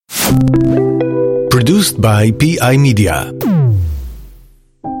Produced by PI Media.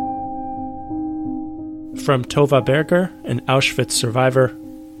 From Tova Berger, an Auschwitz survivor,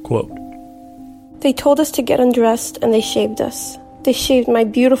 quote, "They told us to get undressed and they shaved us. They shaved my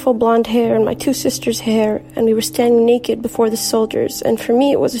beautiful blonde hair and my two sisters' hair, and we were standing naked before the soldiers, and for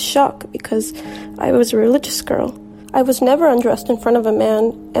me it was a shock because I was a religious girl. I was never undressed in front of a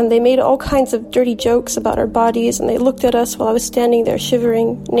man, and they made all kinds of dirty jokes about our bodies, and they looked at us while I was standing there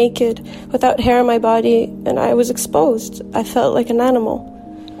shivering, naked, without hair on my body, and I was exposed. I felt like an animal.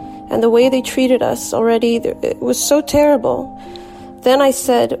 And the way they treated us already, it was so terrible. Then I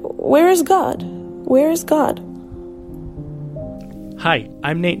said, 'Where is God? Where is God?'" Hi,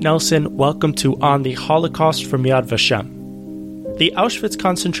 I'm Nate Nelson. Welcome to On the Holocaust from Yad Vashem. The Auschwitz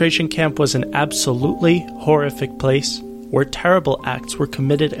concentration camp was an absolutely horrific place where terrible acts were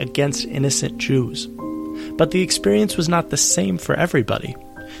committed against innocent Jews. But the experience was not the same for everybody.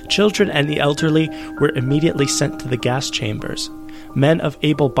 Children and the elderly were immediately sent to the gas chambers. Men of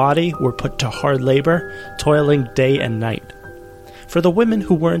able body were put to hard labor, toiling day and night. For the women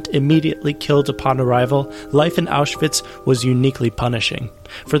who weren't immediately killed upon arrival, life in Auschwitz was uniquely punishing.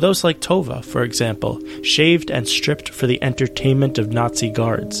 For those like Tova, for example, shaved and stripped for the entertainment of Nazi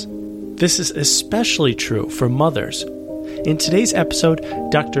guards. This is especially true for mothers. In today's episode,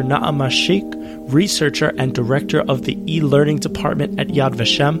 Dr. Naama Sheikh, researcher and director of the e-learning department at Yad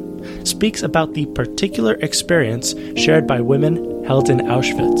Vashem, speaks about the particular experience shared by women held in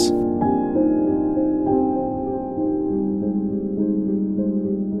Auschwitz.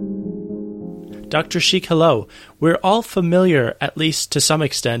 Dr. Sheikh, hello. We're all familiar, at least to some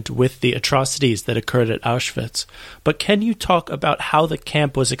extent, with the atrocities that occurred at Auschwitz. But can you talk about how the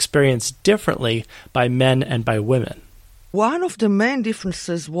camp was experienced differently by men and by women? One of the main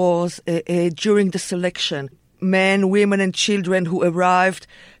differences was during the selection. Men, women, and children who arrived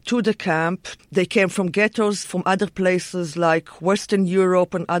to the camp, they came from ghettos, from other places like Western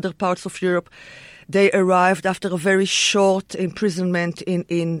Europe and other parts of Europe. They arrived after a very short imprisonment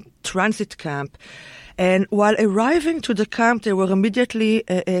in transit camp. And while arriving to the camp, they were immediately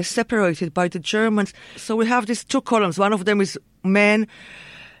separated by the Germans. So we have these two columns. One of them is men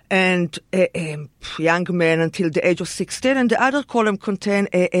and young men until the age of 16. And the other column contained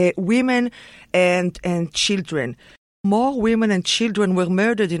women and children. More women and children were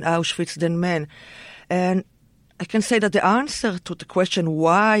murdered in Auschwitz than men. And I can say that the answer to the question,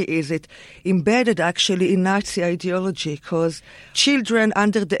 why is it embedded actually in Nazi ideology? Because children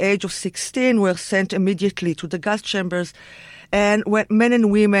under the age of 16 were sent immediately to the gas chambers, and when men and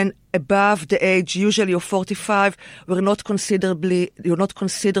women above the age, usually of 45, were not considered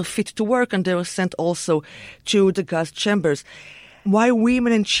fit to work, and they were sent also to the gas chambers. Why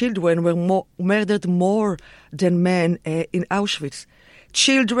women and children were murdered more than men in Auschwitz?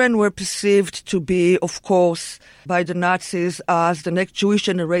 Children were perceived to be, of course, by the Nazis as the next Jewish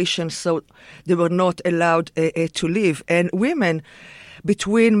generation, so they were not allowed to live. And women,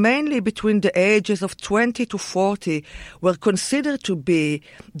 mainly between the ages of 20 to 40, were considered to be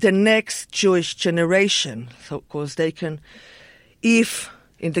the next Jewish generation. So, of course, they can, if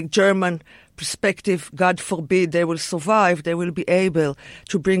in the German perspective, God forbid, they will survive, they will be able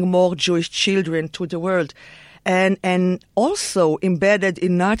to bring more Jewish children to the world. And also embedded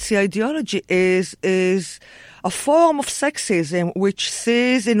in Nazi ideology is a form of sexism which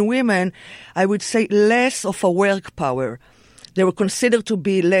sees in women, I would say, less of a work power. They were considered to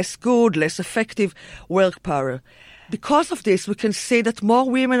be less good, less effective work power. Because of this, we can see that more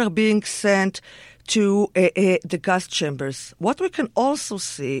women are being sent to the gas chambers. What we can also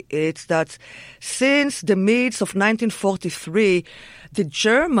see is that since the midst of 1943, the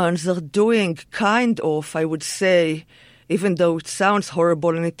Germans are doing kind of, I would say, even though it sounds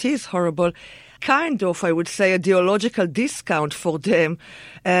horrible and it is horrible, kind of, I would say, ideological discount for them.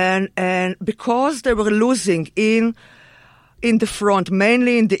 And because they were losing in the front,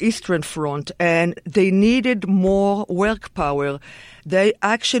 mainly in the Eastern Front, and they needed more work power, they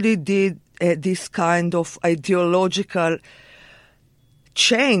actually did this kind of ideological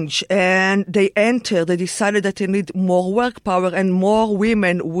change, and they decided that they need more work power, and more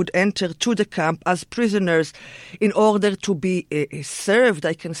women would enter to the camp as prisoners in order to be served,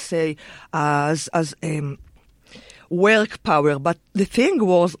 I can say, as work power. But the thing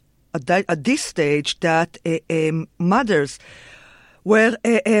was, at this stage, that mothers were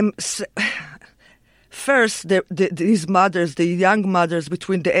first, these mothers, the young mothers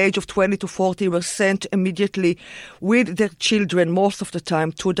between the age of 20 to 40, were sent immediately with their children, most of the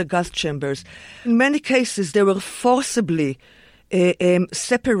time, to the gas chambers. In many cases, they were forcibly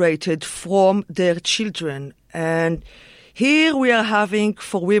separated from their children. And Here we are having,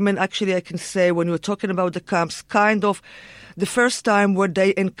 for women, actually I can say, when we're talking about the camps, kind of the first time where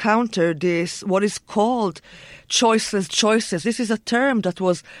they encounter this, what is called choiceless choices. This is a term that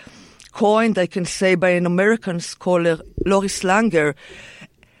was coined, I can say, by an American scholar, Loris Langer,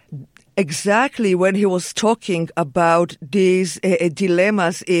 exactly when he was talking about these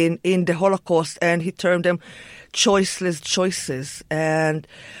dilemmas in the Holocaust, and he termed them choiceless choices. And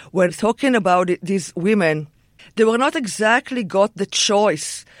when talking about it, these women, they were not exactly got the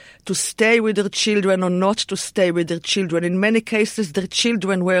choice to stay with their children or not to stay with their children. In many cases, their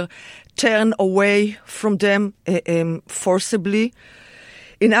children were turned away from them forcibly.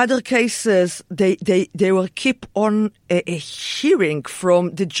 In other cases, they were keep on hearing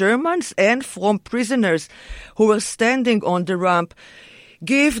from the Germans and from prisoners who were standing on the ramp,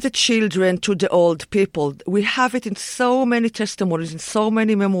 give the children to the old people. We have it in so many testimonies, in so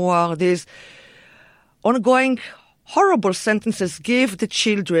many memoirs, these ongoing horrible sentences, give the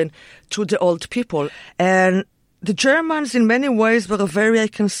children to the old people. And the Germans in many ways were a very, I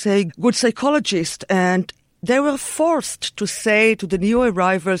can say, good psychologist, and they were forced to say to the new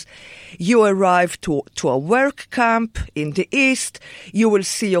arrivals, you arrive to a work camp in the East, you will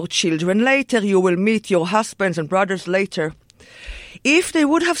see your children later, you will meet your husbands and brothers later. If they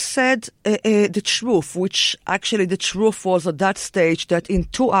would have said the truth, which actually the truth was at that stage that in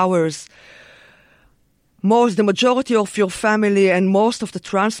 2 hours, the majority of your family and most of the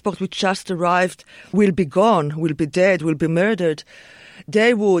transport which just arrived will be gone, will be dead, will be murdered,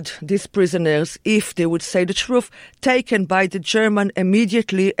 they would, these prisoners, if they would say the truth, taken by the German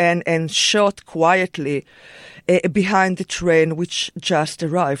immediately and shot quietly behind the train which just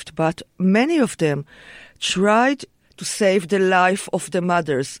arrived. But many of them tried to save the life of the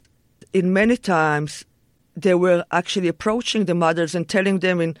mothers. In many times, they were actually approaching the mothers and telling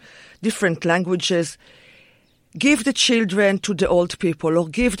them in different languages, give the children to the old people or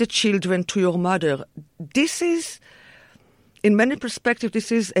give the children to your mother. This is, in many perspectives,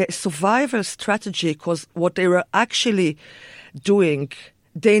 this is a survival strategy, because what they were actually doing,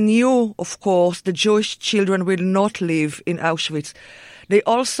 they knew, of course, the Jewish children will not live in Auschwitz. They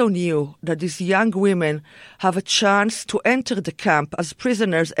also knew that these young women have a chance to enter the camp as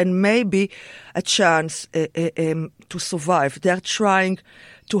prisoners and maybe a chance to survive. They are trying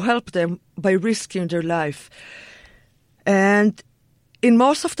to help them by risking their life. And in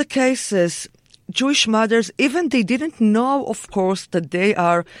most of the cases, Jewish mothers, even they didn't know, of course, that they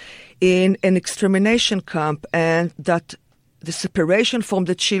are in an extermination camp and that the separation from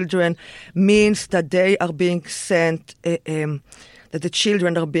the children means that they are being sent, that the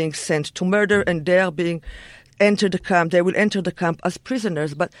children are being sent to murder and they are being enter the camp. They will enter the camp as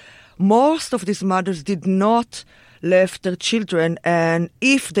prisoners. But most of these mothers did not left their children, and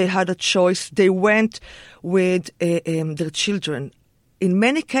if they had a choice, they went with their children. In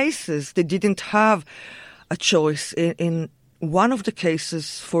many cases, they didn't have a choice. In one of the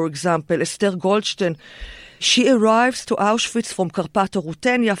cases, for example, Esther Goldstein, she arrives to Auschwitz from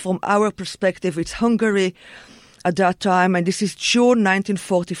Carpathia-Rutenia. From our perspective, it's Hungary at that time, and this is June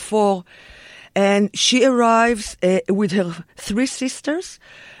 1944. And she arrives with her 3 sisters,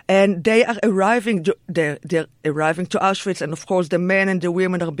 and they are arriving. They're arriving to Auschwitz, and of course, the men and the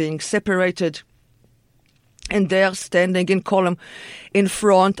women are being separated. And they are standing in column in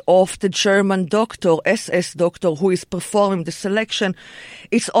front of the German doctor, SS doctor, who is performing the selection.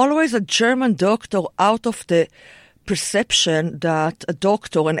 It's always a German doctor out of the perception that a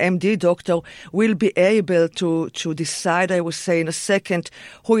doctor, an MD doctor, will be able to decide, I will say in a second,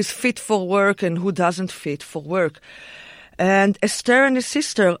 who is fit for work and who doesn't fit for work. And Esther and his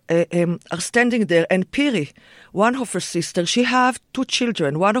sister are standing there, and Piri, one of her sisters, she have 2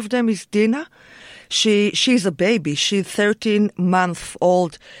 children. One of them is Dina. She's a baby. She's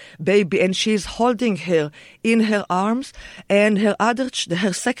 13-month-old baby, and she's holding her in her arms. And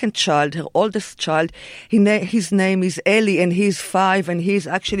her second child, her oldest child, his name is Eli, and he's 5, and he's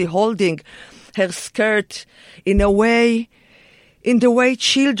actually holding her skirt in the way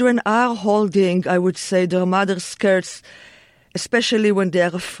children are holding, I would say, their mother's skirts, especially when they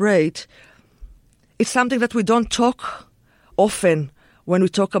are afraid. It's something that we don't talk often when we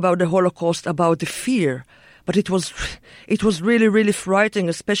talk about the Holocaust, about the fear. But it was really, really frightening,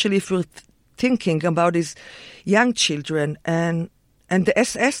 especially if you're thinking about these young children. And the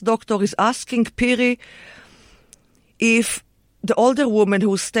SS doctor is asking Piri if the older woman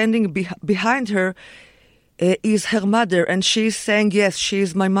who's standing behind her is her mother. And she's saying, yes, she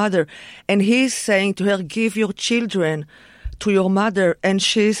is my mother. And he's saying to her, give your children to your mother. And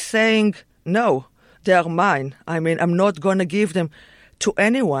she's saying, no, they are mine. I mean, I'm not going to give them to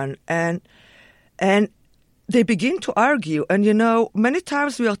anyone. And they begin to argue. And, many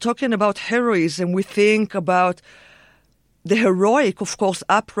times we are talking about heroism. We think about the heroic, of course,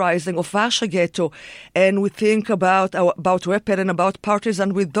 uprising of Warsaw Ghetto, and we think about weapon and about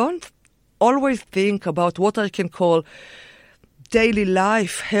partisan. We don't always think about what I can call daily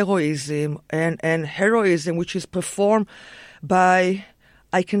life heroism and heroism which is performed by,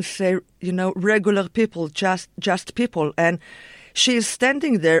 I can say, regular people, just people. And she is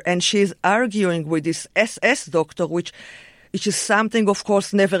standing there and she is arguing with this SS doctor, which is something, of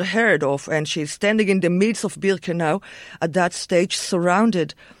course, never heard of. And she is standing in the midst of Birkenau at that stage,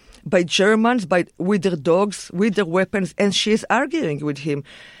 surrounded by Germans, with their dogs, with their weapons, and she is arguing with him.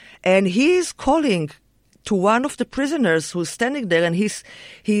 And he is calling to one of the prisoners who's standing there, and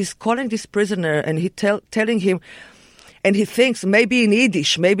he's calling this prisoner, and telling him, and he thinks maybe in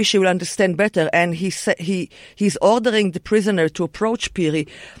Yiddish, maybe she will understand better, and he's ordering the prisoner to approach Piri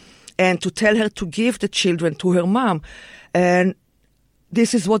and to tell her to give the children to her mom. And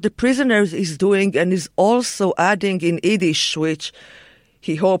this is what the prisoner is doing, and is also adding in Yiddish, which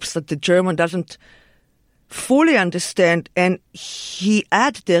he hopes that the German doesn't fully understand. And he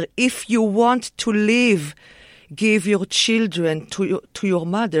adds there, if you want to live, give your children to your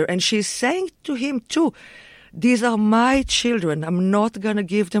mother. And she's saying to him too, these are my children. I'm not going to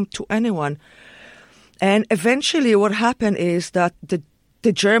give them to anyone. And eventually what happened is that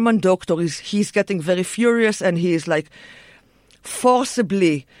the German doctor he's getting very furious, and he is like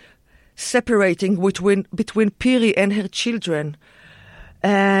forcibly separating between Piri and her children.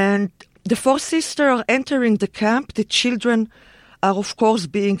 And the four sisters are entering the camp. The children are, of course,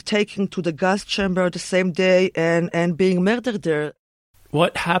 being taken to the gas chamber the same day and being murdered there.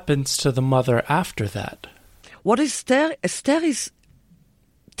 What happens to the mother after that? What Esther is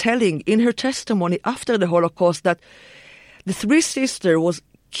telling in her testimony after the Holocaust, that the three sisters was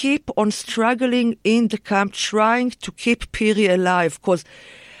keep on struggling in the camp, trying to keep Piri alive, because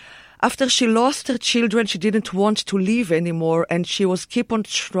after she lost her children, she didn't want to live anymore, and she was keep on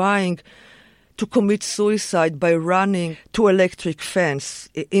trying to commit suicide by running to electric fence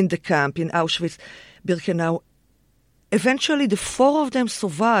in the camp in Auschwitz-Birkenau. Eventually, the four of them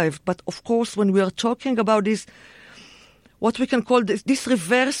survived, but of course, when we are talking about this, what we can call this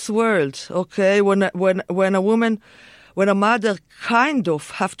reverse world, okay, when a mother kind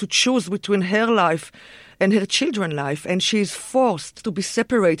of have to choose between her life and her children's life, and she is forced to be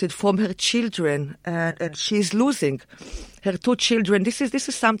separated from her children, and she is losing her two children. This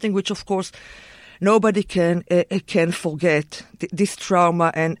is something which, of course, nobody can forget, this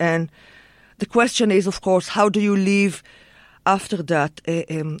trauma. And the question is, of course, how do you live after that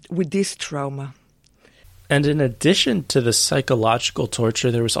with this trauma? And in addition to the psychological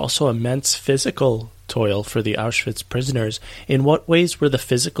torture, there was also immense physical toil for the Auschwitz prisoners. In what ways were the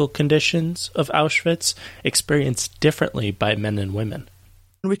physical conditions of Auschwitz experienced differently by men and women?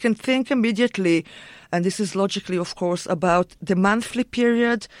 We can think immediately, and this is logically, of course, about the monthly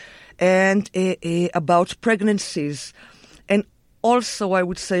period and about pregnancies. And also, I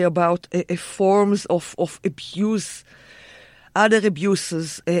would say, about forms of abuse, other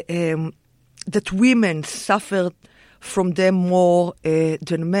abuses that women suffered from them more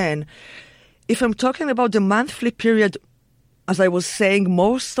than men. If I'm talking about the monthly period, as I was saying,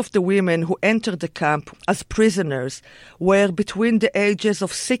 most of the women who entered the camp as prisoners were between the ages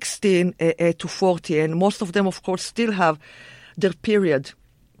of 16 to 40, and most of them, of course, still have their period.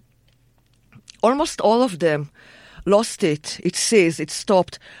 Almost all of them lost it. It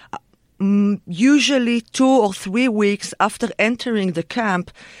stopped. Usually 2 or 3 weeks after entering the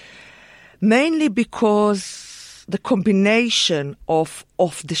camp, mainly because the combination of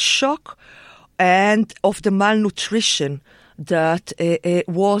the shock and of the malnutrition that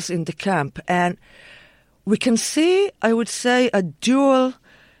was in the camp. And we can see, I would say, a dual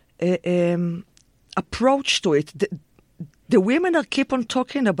approach to it. The women are keep on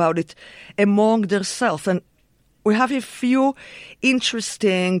talking about it among themselves. And we have a few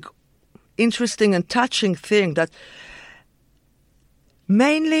interesting and touching things that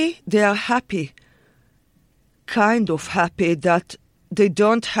mainly they are happy, kind of happy that they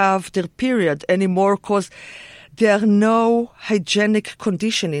don't have their period anymore, because there are no hygienic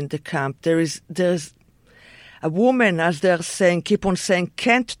condition in the camp. There's a woman, as they're saying, keep on saying,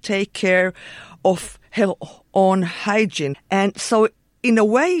 can't take care of her own hygiene. And so in a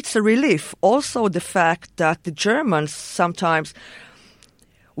way it's a relief. Also the fact that the Germans sometimes,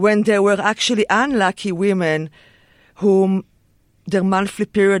 when there were actually unlucky women whom their monthly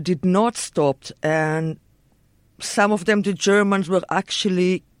period did not stop, and some of them, the Germans, were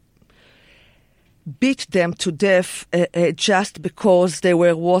actually beat them to death just because they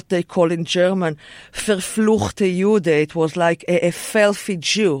were what they call in German verfluchte Jude. It was like a filthy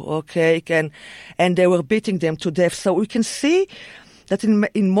Jew, okay, and they were beating them to death. So we can see that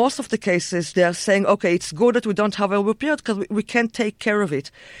in most of the cases they are saying, okay, it's good that we don't have a period because we can't take care of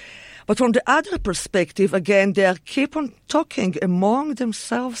it. But from the other perspective, again, they keep on talking among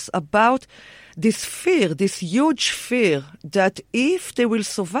themselves about this fear, this huge fear that if they will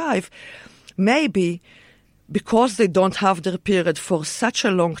survive, maybe because they don't have their period for such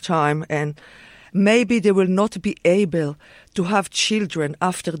a long time, and maybe they will not be able to have children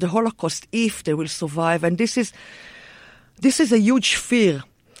after the Holocaust if they will survive. And this is a huge fear.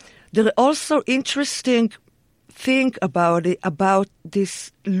 There are also interesting thing about it, about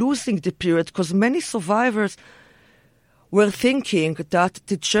this losing the period, because many survivors were thinking that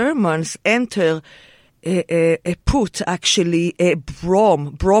the Germans put actually a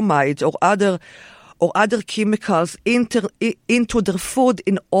bromide or other chemicals into their food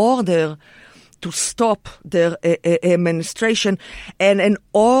in order to stop their menstruation, and in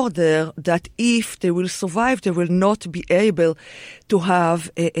order that if they will survive, they will not be able to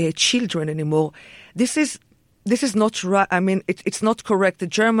have children anymore. This is not right. I mean, it's not correct. The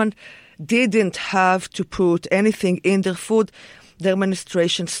German didn't have to put anything in their food. Their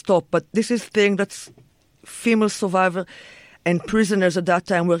menstruation stopped. But this is thing that's female survivor and prisoners at that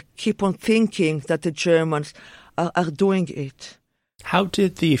time will keep on thinking that the Germans are doing it. How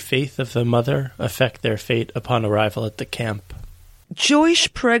did the faith of the mother affect their fate upon arrival at the camp?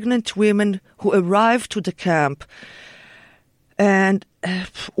 Jewish pregnant women who arrived to the camp and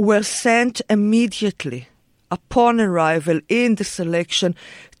were sent immediately upon arrival in the selection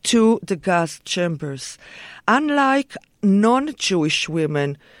to the gas chambers. Unlike non-Jewish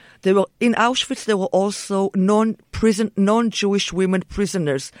women, there were in Auschwitz. There were also non-Jewish women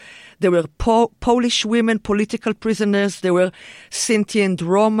prisoners. There were Polish women, political prisoners. There were Sinti and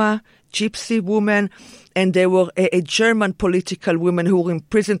Roma, Gypsy women, and there were a German political women who were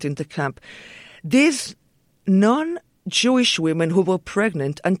imprisoned in the camp. These non-Jewish women who were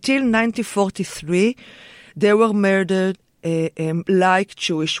pregnant until 1943, they were murdered like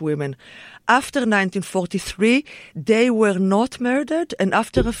Jewish women. After 1943, they were not murdered, and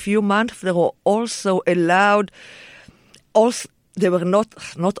after a few months, they were also allowed. They were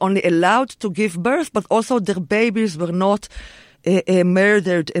not only allowed to give birth, but also their babies were not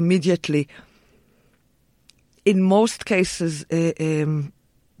murdered immediately. In most cases,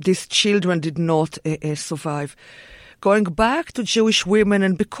 these children did not survive. Going back to Jewish women,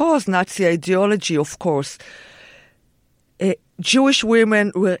 and because Nazi ideology, of course, Jewish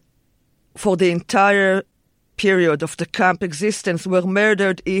women were, for the entire period of the camp existence, were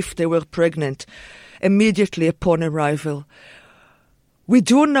murdered if they were pregnant, immediately upon arrival. We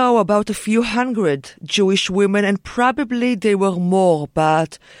do know about a few hundred Jewish women, and probably they were more,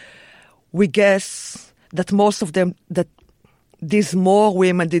 but we guess that most of them, that these more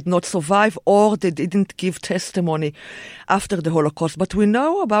women did not survive, or they didn't give testimony after the Holocaust. But we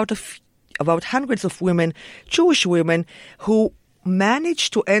know about hundreds of women, Jewish women, who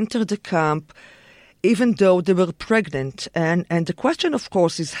managed to enter the camp even though they were pregnant. And the question, of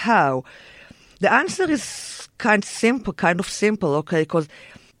course, is how. The answer is kind of simple, okay, because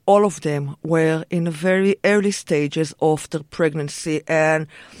all of them were in the very early stages of their pregnancy, and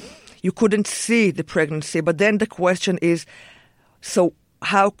you couldn't see the pregnancy. But then the question is, so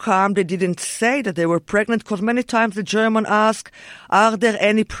how come they didn't say that they were pregnant? Because many times the German ask, are there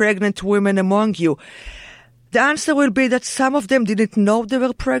any pregnant women among you? The answer will be that some of them didn't know they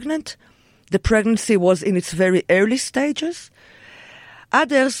were pregnant. The pregnancy was in its very early stages.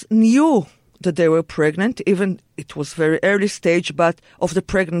 Others knew that they were pregnant, even it was very early stage of the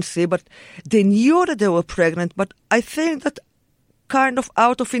pregnancy, but they knew that they were pregnant. But I think that kind of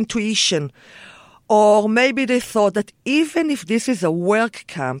out of intuition, or maybe they thought that even if this is a work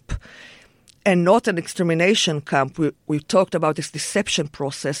camp and not an extermination camp, we talked about this deception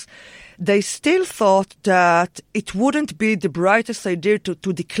process, they still thought that it wouldn't be the brightest idea to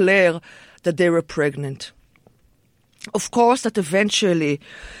declare that they were pregnant. Of course, that eventually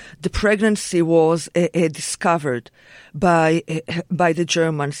the pregnancy was discovered by the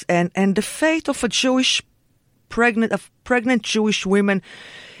Germans, and the fate of pregnant Jewish women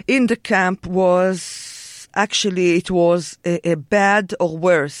in the camp was actually, it was a bad or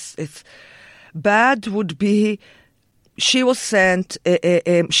worse. Bad would be she was sent,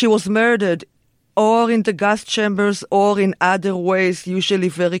 she was murdered, or in the gas chambers, or in other ways, usually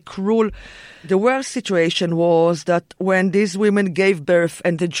very cruel. The worst situation was that when these women gave birth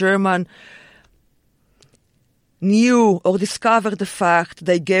and the German knew or discovered the fact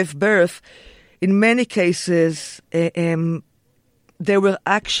they gave birth, in many cases, they were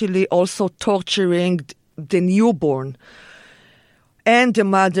actually also torturing the newborn and the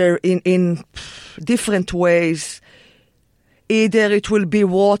mother in different ways. Either it will be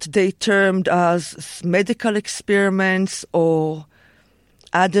what they termed as medical experiments or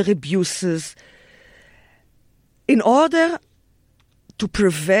other abuses, in order to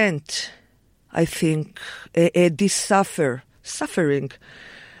prevent, I think, this suffering,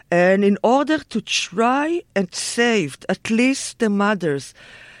 and in order to try and save at least the mothers.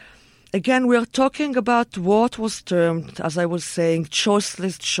 Again, we are talking about what was termed, as I was saying,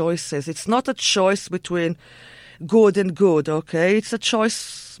 choiceless choices. It's not a choice between good and good, okay? It's a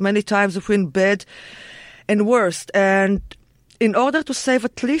choice many times between bad and worst. And in order to save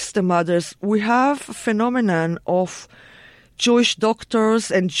at least the mothers, we have a phenomenon of Jewish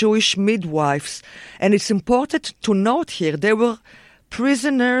doctors and Jewish midwives. And it's important to note here, they were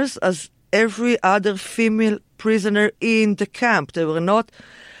prisoners as every other female prisoner in the camp. They were not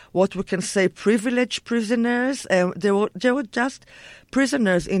what we can say privileged prisoners. They were just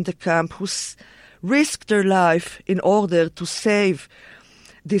prisoners in the camp who risked their life in order to save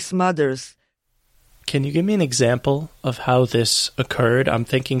these mothers. Can you give me an example of how this occurred? I'm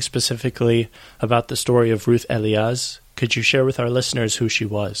thinking specifically about the story of Ruth Eliaz. Could you share with our listeners who she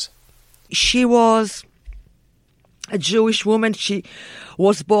was? She was a Jewish woman. She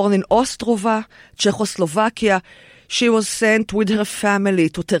was born in Ostrova, Czechoslovakia. She was sent with her family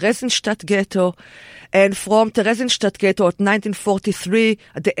to Theresienstadt ghetto, and from Theresienstadt ghetto at 1943,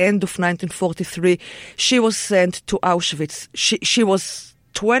 at the end of 1943, she was sent to Auschwitz. She was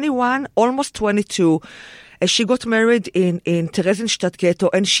 21, almost 22, as she got married in Theresienstadt ghetto,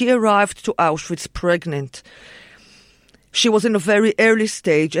 and she arrived to Auschwitz pregnant. She was in a very early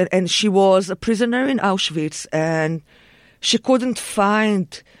stage, and she was a prisoner in Auschwitz, and she couldn't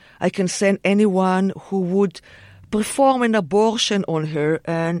find, I can say, anyone who would perform an abortion on her,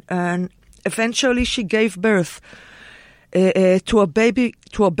 and eventually she gave birth to a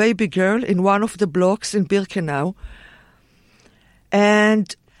baby girl in one of the blocks in Birkenau.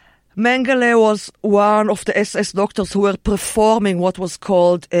 And Mengele was one of the SS doctors who were performing what was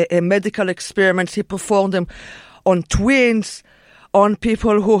called a medical experiment. He performed them on twins, on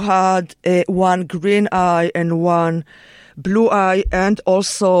people who had one green eye and one blue eye, and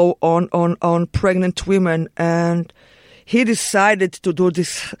also on pregnant women. And he decided to do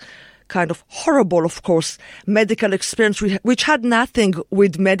this kind of horrible, of course, medical experiments, which had nothing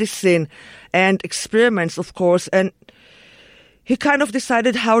with medicine and experiments, of course. And he kind of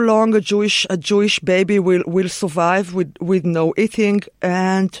decided how long a Jewish baby will survive with no eating,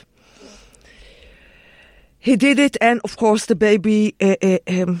 and he did it. And of course, the baby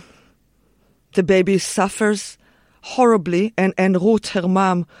suffers horribly, and Ruth, her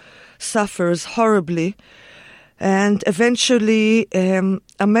mom, suffers horribly. And eventually,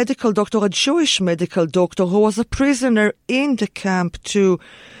 a medical doctor, a Jewish medical doctor who was a prisoner in the camp too,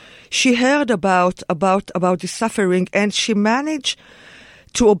 she heard about the suffering, and she managed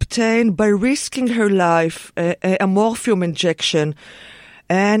to obtain, by risking her life, a morphium injection.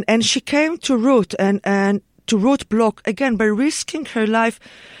 And she came to Ruth and to Ruth Bloch, again, by risking her life.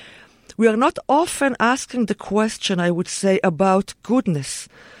 We are not often asking the question, I would say, about goodness.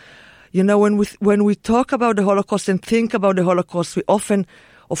 You know, when we talk about the Holocaust and think about the Holocaust, we often,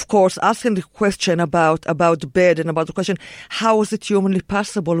 of course, asking the question about bad, and about the question, how is it humanly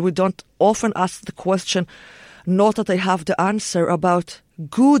possible? We don't often ask the question, not that I have the answer, about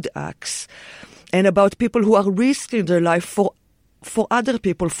good acts and about people who are risking their life for other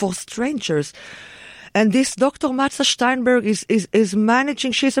people, for strangers. And this Dr. Matza Steinberg is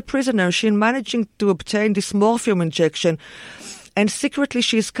managing, she's a prisoner, she's managing to obtain this morphium injection. And secretly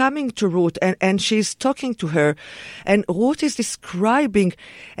she's coming to Ruth and she's talking to her. And Ruth is describing,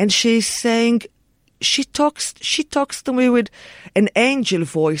 and she's saying, she talks to me with an angel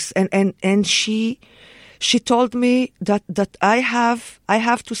voice. And she told me that I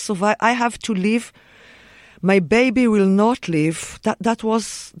have to survive, I have to live. My baby will not live. That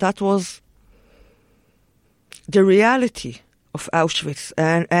was the reality of Auschwitz,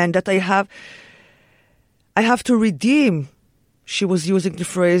 and that I have to redeem, she was using the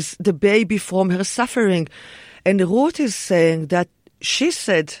phrase, the baby from her suffering. And Ruth is saying that she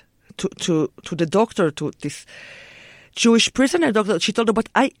said to the doctor, to this Jewish prisoner doctor, she told her, but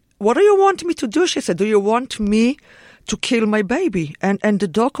what do you want me to do? She said, do you want me to kill my baby? And the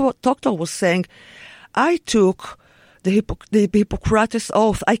doctor was saying, I took the Hippocrates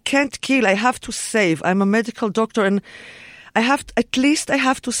oath. I can't kill. I have to save. I'm a medical doctor, and I have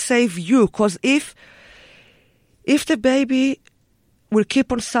to save you. Because if the baby will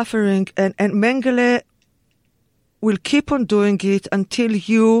keep on suffering, and Mengele will keep on doing it until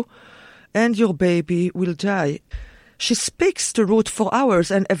you and your baby will die. She speaks to Ruth for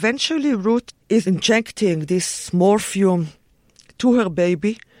hours, and eventually Ruth is injecting this morphine to her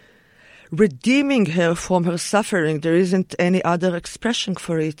baby, redeeming her from her suffering. There isn't any other expression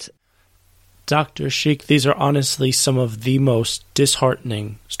for it. Dr. Sheikh, these are honestly some of the most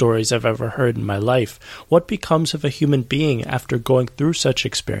disheartening stories I've ever heard in my life. What becomes of a human being after going through such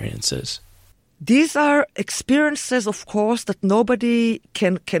experiences? These are experiences, of course, that nobody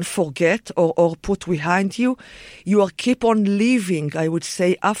can forget or put behind you. You are keep on living, I would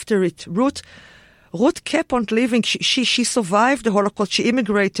say, after it. Ruth kept on living. She survived the Holocaust. She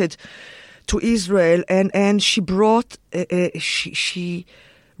immigrated to Israel, and she brought, she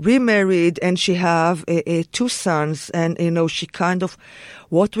remarried, and she have two sons. And, she kind of,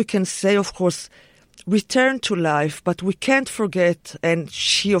 what we can say, of course, returned to life, but we can't forget, and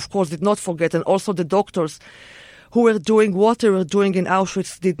she, of course, did not forget, and also the doctors who were doing what they were doing in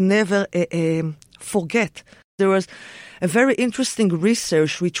Auschwitz did never forget. There was a very interesting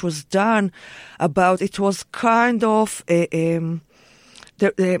research which was done about, it was kind of, the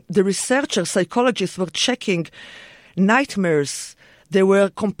researchers, psychologists were checking nightmares. They were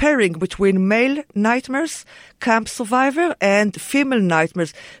comparing between male nightmares, camp survivor, and female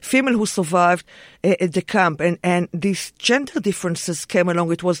nightmares, female who survived at the camp. And these gender differences came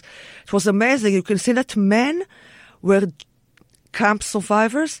along. It was amazing. You can see that men were camp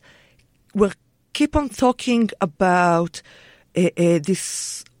survivors, were keep on talking about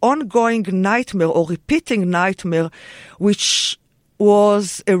this ongoing nightmare or repeating nightmare, which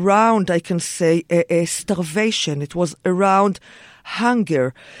was around, I can say, starvation. It was around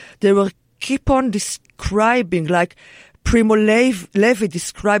hunger. They were keep on describing, like Primo Levi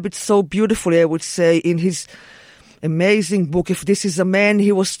described it so beautifully, I would say, in his amazing book, If This Is a Man.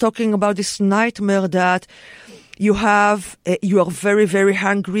 He was talking about this nightmare that you are very, very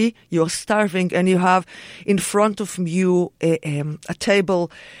hungry, you are starving, and you have in front of you a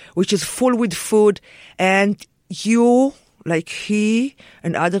table which is full with food, and you, like he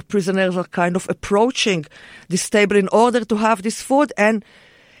and other prisoners, are kind of approaching this table in order to have this food, and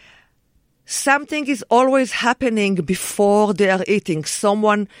something is always happening before they are eating.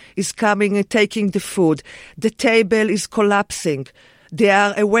 Someone is coming and taking the food. The table is collapsing. They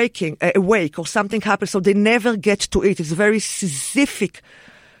are awake, or something happens, so they never get to eat. It's a very Sisyphic,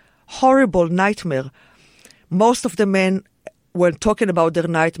 horrible nightmare. Most of the men, when talking about their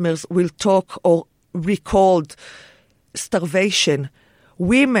nightmares, will talk or recall starvation.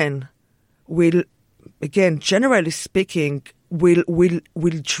 Women will, again, generally speaking, will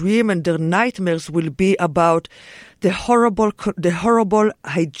dream, and their nightmares will be about the horrible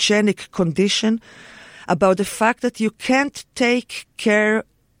hygienic condition, about the fact that you can't take care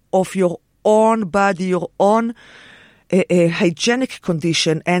of your own body, your own hygienic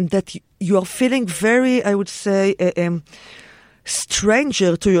condition, and that you are feeling very, I would say,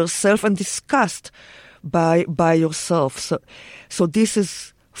 stranger to yourself and disgust by yourself. So this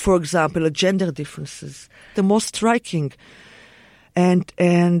is, for example, gender differences. The most striking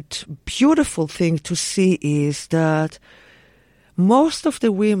and beautiful thing to see is that most of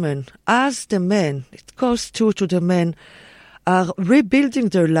the women, as the men, it goes to the men, are rebuilding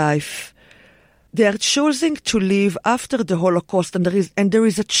their life. They are choosing to live after the Holocaust, and there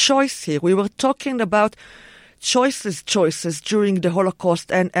is a choice here. We were talking about choices during the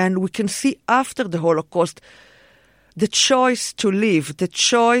Holocaust, and we can see after the Holocaust the choice to live, the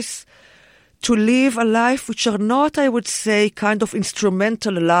choice to live a life which are not, I would say, kind of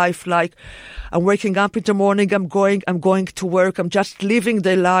instrumental life, like I'm waking up in the morning, I'm going to work, I'm just living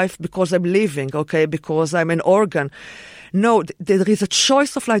the life because I'm living, okay, because I'm an organ. No, there is a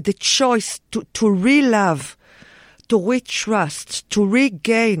choice of life, the choice to re-love, to re-trust, to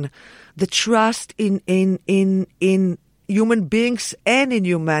regain the trust in human beings and in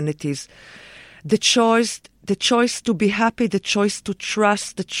humanities. The choice to be happy, the choice to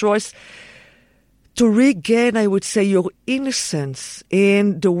trust, the choice to regain, I would say, your innocence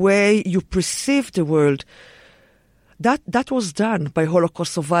in the way you perceive the world. That was done by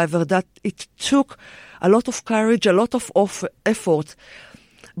Holocaust survivor. That it took a lot of courage, a lot of effort,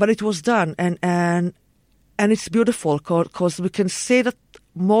 but it was done, and it's beautiful because we can say that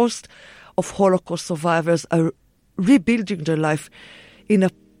most of Holocaust survivors are rebuilding their life in a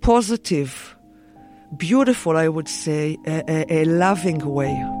positive, beautiful, I would say, a loving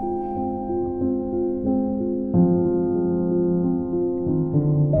way.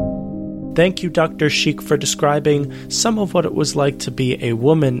 Thank you, Dr. Sheikh, for describing some of what it was like to be a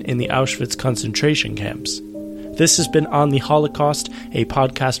woman in the Auschwitz concentration camps. This has been On the Holocaust, a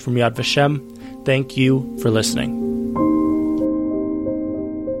podcast from Yad Vashem. Thank you for listening.